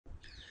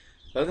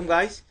Welcome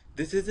guys,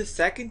 this is the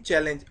second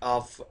challenge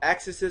of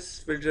Accesses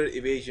Filter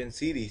Evasion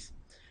series.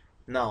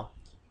 Now,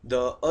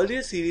 the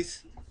earlier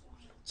series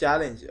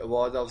challenge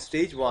was of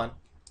stage 1.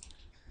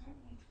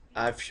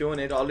 I've shown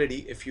it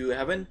already. If you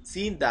haven't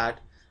seen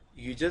that,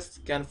 you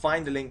just can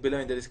find the link below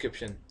in the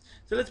description.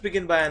 So let's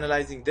begin by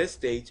analyzing this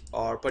stage,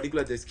 or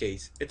particular this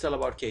case. It's all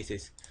about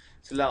cases.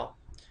 So now,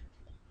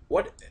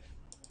 what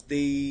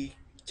the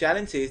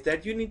challenge says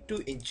that you need to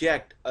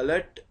inject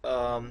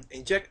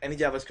inject any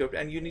JavaScript,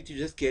 and you need to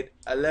just get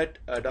alert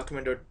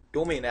document or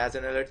domain as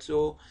an alert,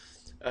 so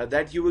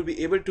that you will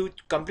be able to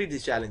complete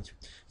this challenge.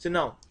 So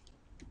now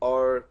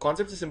our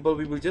concept is simple.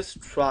 We will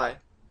just try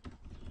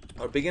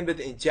or begin with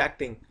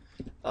injecting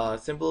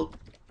simple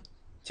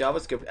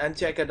JavaScript and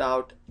check it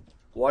out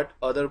what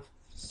other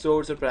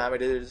source or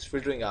parameter it is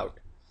filtering out,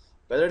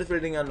 whether it's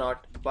filtering or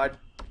not. But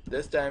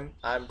this time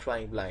I'm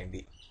trying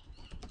blindly.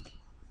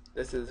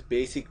 This is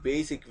basic,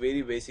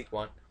 very basic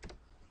one.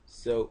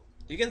 So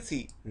you can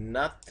see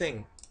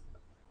nothing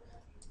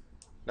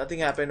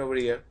happened over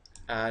here,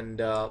 and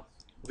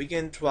we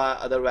can try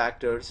other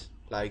vectors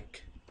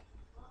like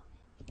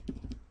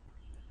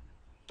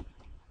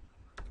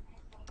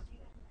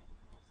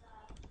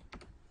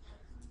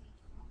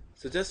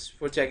so just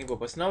for checking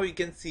purpose. Now you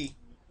can see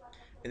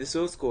in the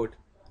source code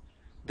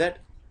that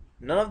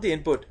none of the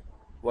input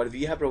what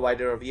we have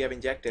provided or we have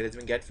injected has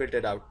been get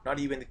filtered out. Not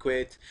even the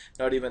quits,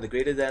 not even the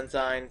greater than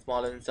sign,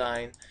 smaller than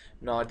sign,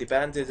 not the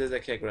parentheses,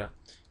 etc.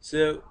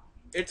 So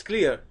it's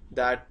clear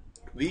that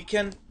we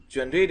can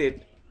generate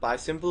it by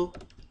simple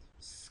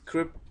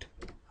script.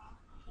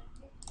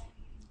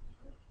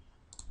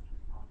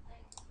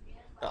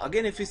 Now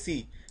again, if you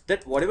see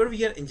that whatever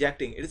we are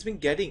injecting, it has been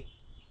getting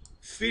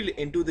filled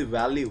into the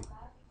value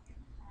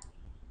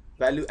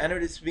and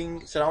it is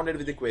being surrounded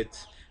with the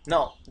quits.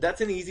 Now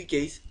that's an easy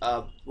case.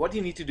 What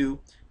you need to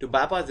do to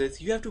bypass this,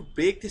 you have to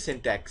break the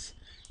syntax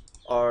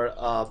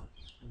or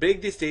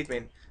break the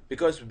statement,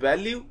 because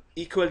value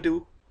equal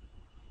to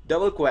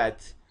double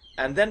quotes,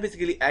 and then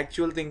basically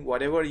actual thing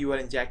whatever you are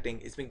injecting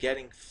is being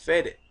getting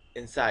fed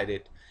inside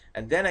it,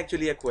 and then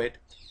actually a quit,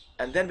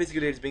 and then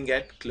basically it's being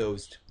get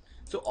closed.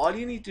 So all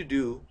you need to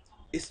do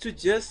is to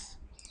just,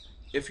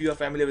 if you are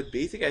familiar with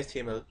basic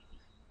HTML,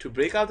 to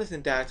break out the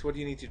syntax, what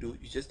you need to do,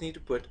 you just need to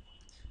put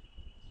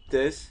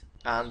this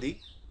and the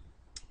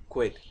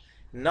quit.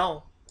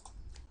 Now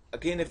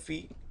again, if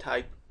we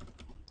type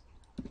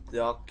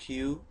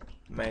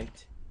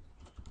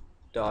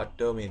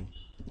document.domain,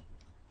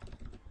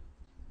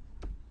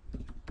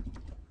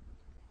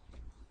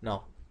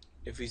 now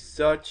if we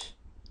search,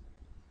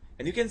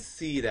 and you can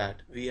see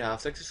that we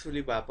have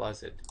successfully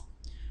bypassed it.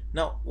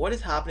 Now what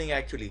is happening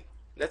actually,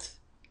 let's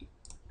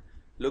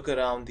look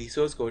around the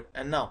source code,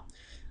 and now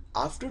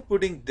after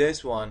putting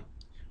this one,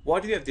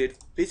 what we have did,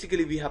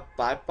 basically we have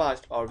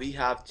bypassed, or we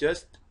have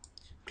just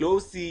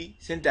closed the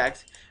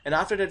syntax, and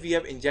after that we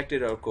have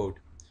injected our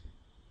code,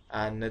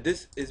 and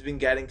this is been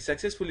getting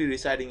successfully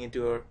residing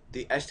into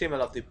the HTML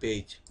of the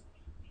page.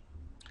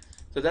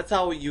 So that's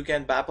how you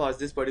can bypass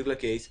this particular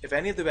case. If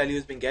any of the value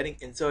has been getting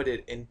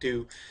inserted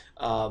into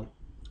a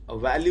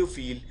value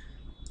field,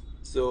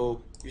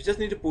 so you just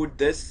need to put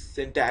this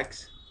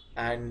syntax,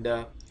 and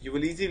you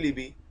will easily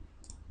be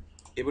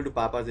able to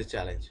bypass this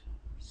challenge.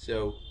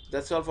 So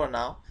that's all for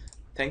now.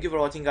 Thank you for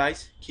watching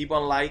guys. Keep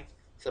on like,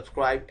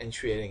 subscribe and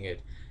sharing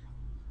it.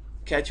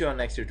 Catch you on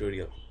next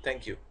tutorial.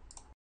 Thank you.